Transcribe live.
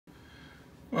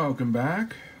Welcome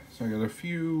back. So I got a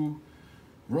few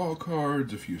raw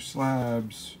cards, a few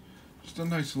slabs, just a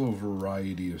nice little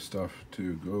variety of stuff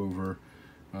to go over,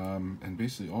 and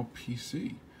basically all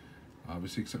PC.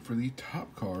 Obviously, except for the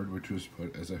top card, which was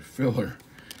put as a filler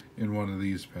in one of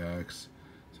these packs.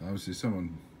 So obviously,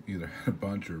 someone either had a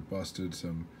bunch or busted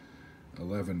some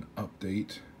 11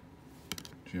 update.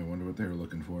 Gee, I wonder what they were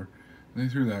looking for. And they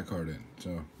threw that card in.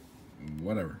 So,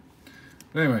 whatever.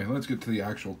 Anyway, let's get to the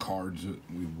actual cards that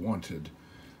we wanted.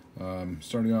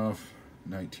 Starting off,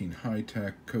 19 High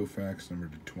Tech Koufax, number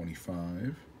to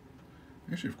 25.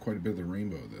 I actually have quite a bit of the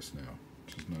rainbow of this now,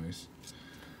 which is nice.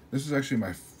 This is actually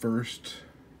my first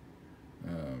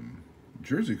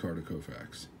jersey card of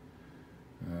Koufax.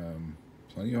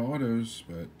 Plenty of autos,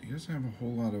 but he doesn't have a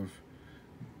whole lot of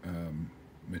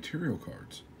material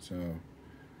cards. So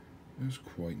it was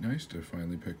quite nice to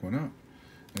finally pick one up.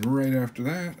 And right after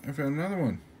that, I found another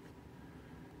one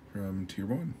from Tier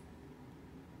 1.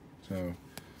 So,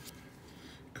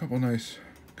 a couple nice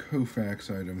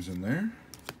Koufax items in there.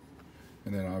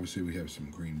 And then obviously we have some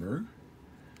Greenberg.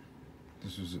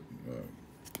 This is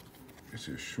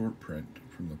a short print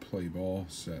from the Play Ball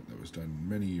set that was done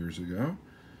many years ago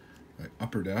by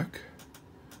Upper Deck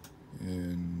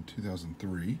in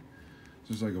 2003.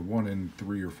 This is like a 1 in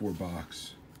 3 or 4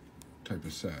 box type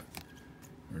of set.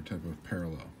 Or type of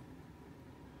parallel.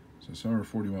 So Summer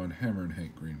 41, Hammer and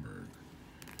Hank Greenberg.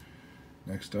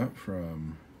 Next up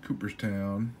from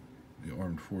Cooperstown, the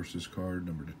Armed Forces card,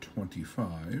 number to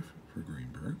 25 for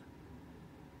Greenberg.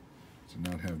 Did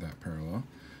not have that parallel.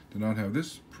 Did not have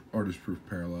this artist proof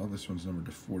parallel. This one's numbered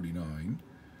to 49.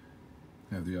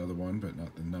 Have the other one, but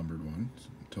not the numbered one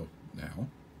until now.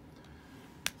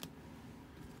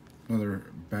 Another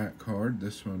back card.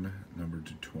 This one numbered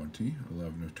to 20,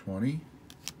 11 of 20.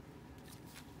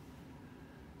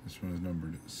 This one is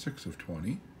numbered 6 of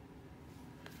 20.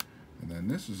 And then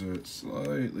this is a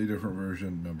slightly different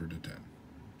version, numbered to 10.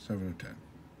 7 of 10.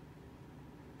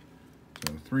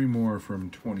 So 3 more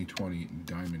from 2020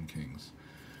 Diamond Kings.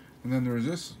 And then there's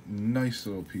this nice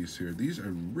little piece here. These I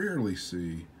rarely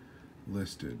see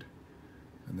listed.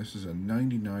 And this is a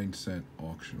 99-cent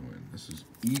auction win. This is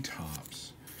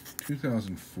E-Tops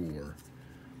 2004.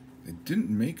 They didn't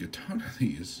make a ton of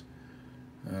these.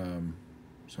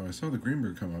 So I saw the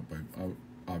Greenberg come up. I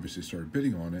obviously started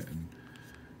bidding on it, and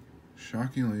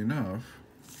shockingly enough,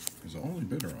 I was the only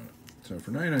bidder on it. So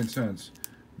for 99 cents,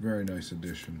 very nice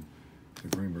addition to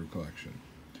the Greenberg collection.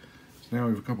 So now we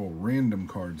have a couple random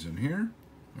cards in here,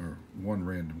 or one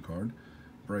random card.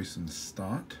 Bryson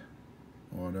Stott,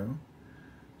 auto.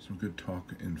 Some good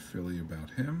talk in Philly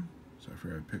about him. So I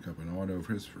figured I'd pick up an auto of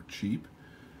his for cheap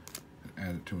and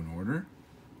add it to an order.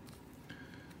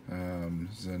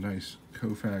 This is a nice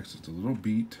Koufax. It's a little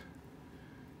beat.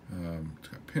 It's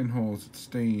got pinholes. It's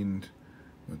stained.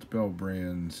 It's Bell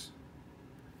Brands,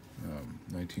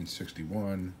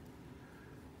 1961.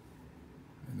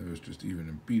 And those just even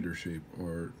in beater shape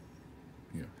or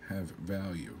have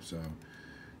value. So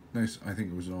nice. I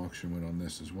think it was an auction win on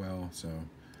this as well. So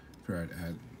figured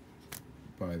I'd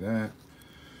buy that.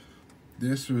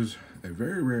 This was a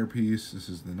very rare piece. This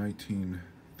is the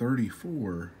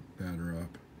 1934 batter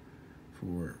up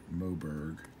for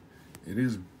Moberg. It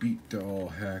is beat to all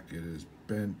heck. It is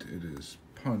bent. It is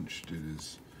punched. It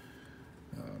is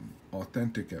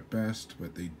authentic at best,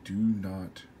 but they do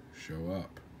not show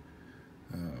up.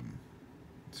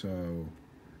 So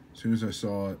as soon as I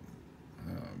saw it,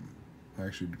 I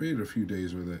actually debated a few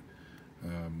days with it.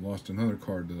 Lost another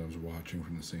card that I was watching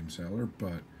from the same seller,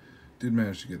 but did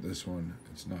manage to get this one.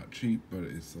 It's not cheap, but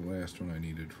it's the last one I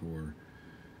needed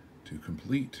to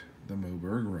complete the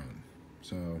Moberg run.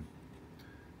 So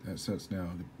that set's now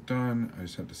done. I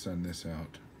just had to send this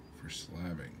out for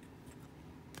slabbing.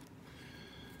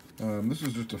 This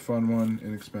is just a fun one,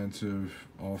 inexpensive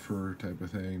offer type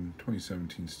of thing.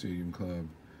 2017 Stadium Club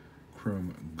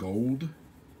Chrome Gold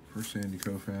for Sandy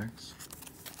Koufax.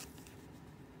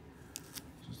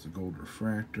 This is the gold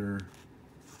refractor.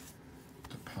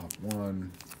 It's a pop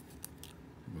 1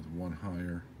 with 1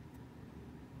 higher.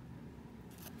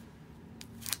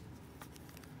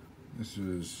 This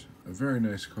is a very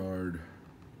nice card.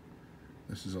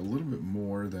 This is a little bit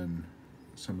more than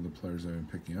some of the players I've been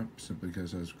picking up, simply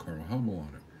because it has Carl Hubbell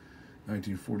on it.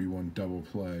 1941 double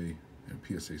play at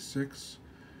PSA 6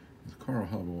 with Carl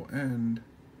Hubbell and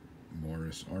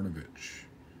Morris Arnovich.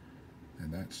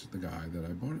 And that's the guy that I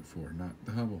bought it for, not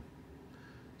the Hubbell.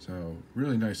 So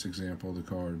really nice example of the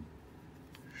card.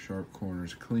 Sharp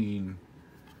corners, clean.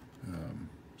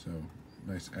 So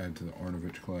nice add to the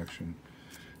Arnovich collection.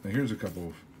 Now here's a couple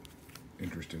of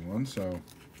interesting ones. So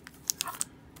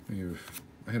we have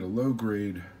I had a low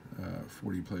grade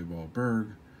 40 play ball Berg,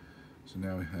 so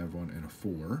now I have one in a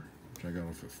 4, which I got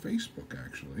off of Facebook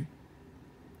actually.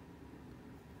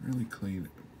 Really clean,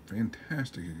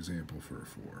 fantastic example for a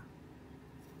 4.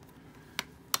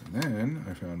 And then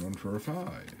I found one for a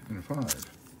 5, in a 5.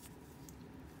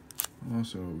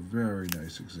 Also a very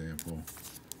nice example.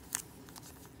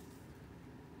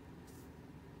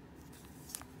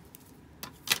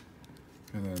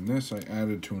 And then this I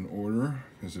added to an order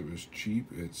because it was cheap.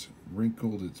 It's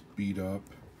wrinkled, it's beat up,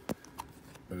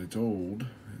 but it's old.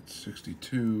 It's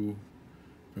 62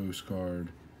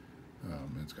 postcard.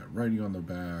 It's got writing on the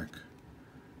back.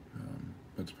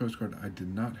 But it's a postcard I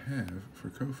did not have for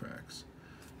Koufax.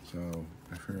 So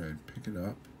I figured I'd pick it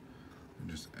up and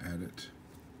just add it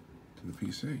to the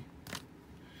PC.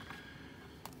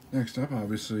 Next up,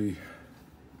 obviously,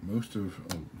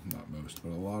 not most, but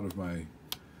a lot of my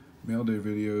mail day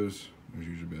videos, there's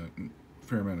usually a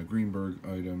fair amount of Greenberg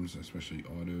items, especially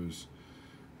autos.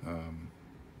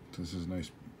 So this is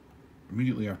nice.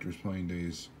 Immediately after his playing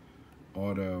days,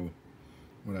 auto.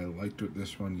 What I liked with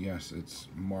this one, yes, it's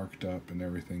marked up and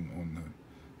everything on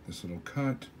this little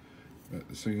cut, but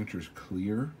the signature is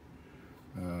clear.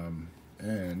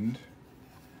 And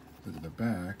look at the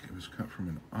back, it was cut from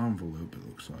an envelope, it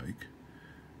looks like,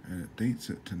 and it dates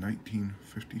it to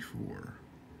 1954.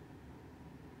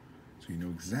 So you know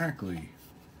exactly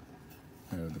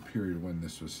the period when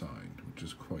this was signed, which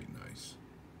is quite nice.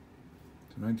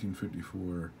 So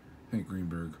 1954, Hank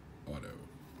Greenberg, auto.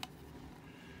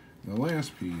 The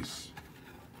last piece,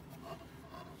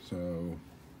 so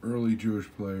early Jewish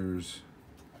players,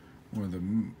 one of the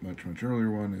much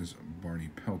earlier one is Barney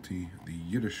Pelty, the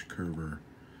Yiddish curver.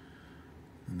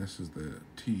 And this is the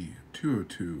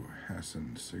T202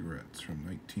 Hassan cigarettes from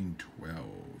 1912.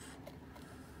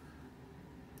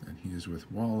 And he is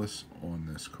with Wallace on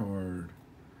this card.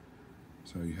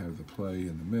 So you have the play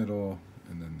in the middle,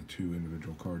 and then the 2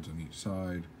 individual cards on each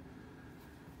side.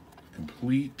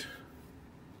 Complete,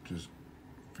 just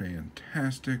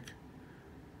fantastic.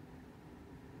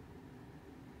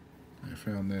 I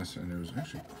found this, and it was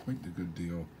actually quite the good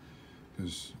deal,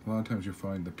 because a lot of times you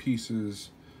find the pieces,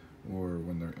 or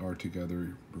when they are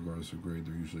together, regardless of grade,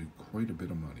 they're usually quite a bit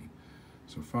of money.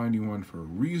 So finding one for a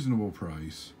reasonable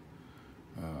price,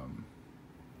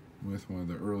 with one of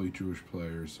the early Jewish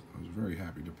players, I was very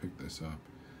happy to pick this up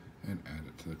and add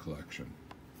it to the collection.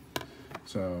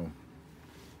 So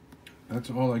that's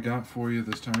all I got for you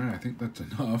this time. I think that's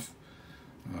enough.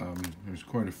 There's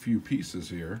quite a few pieces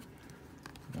here,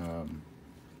 and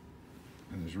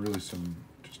there's really some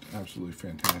just absolutely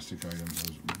fantastic items.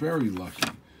 I was very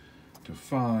lucky to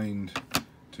find,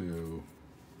 to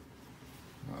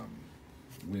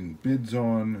win bids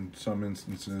on in some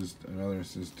instances, in other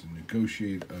instances to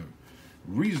negotiate a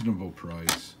reasonable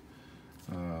price.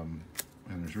 And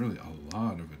there's really a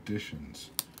lot of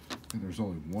additions. I think there's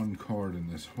only one card in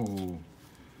this whole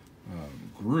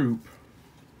group,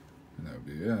 and that would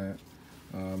be it.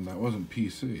 That wasn't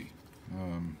PC.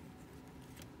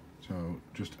 So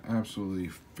just absolutely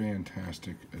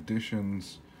fantastic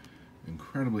additions.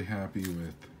 Incredibly happy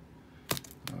with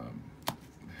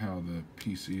how the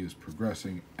PC is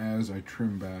progressing as I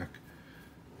trim back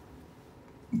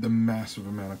the massive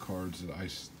amount of cards that I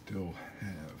still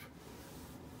have.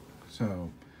 So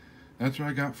that's what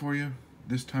I got for you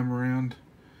this time around.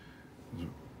 It was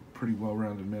a pretty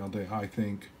well-rounded mail day, I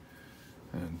think.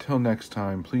 And until next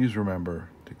time, please remember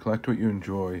to collect what you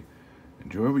enjoy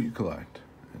what you collect,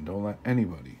 and don't let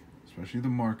anybody, especially the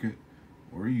market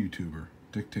or a YouTuber,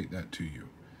 dictate that to you.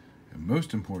 And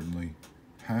most importantly,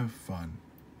 have fun.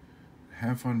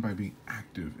 Have fun by being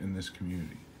active in this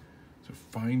community. So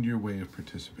find your way of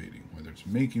participating, whether it's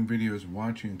making videos,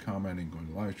 watching and commenting, going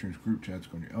to live streams, group chats,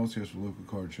 going to LCS or local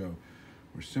card show,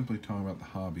 or simply talking about the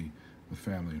hobby with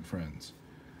family and friends.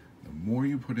 The more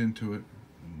you put into it,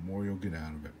 the more you'll get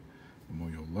out of it. The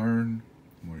more you'll learn,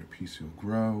 the more your PC will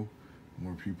grow, the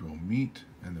more people you'll meet,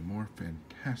 and the more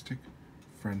fantastic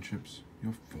friendships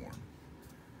you'll form.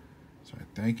 So I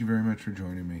thank you very much for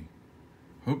joining me.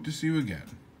 Hope to see you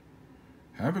again.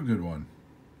 Have a good one,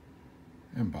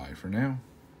 and bye for now.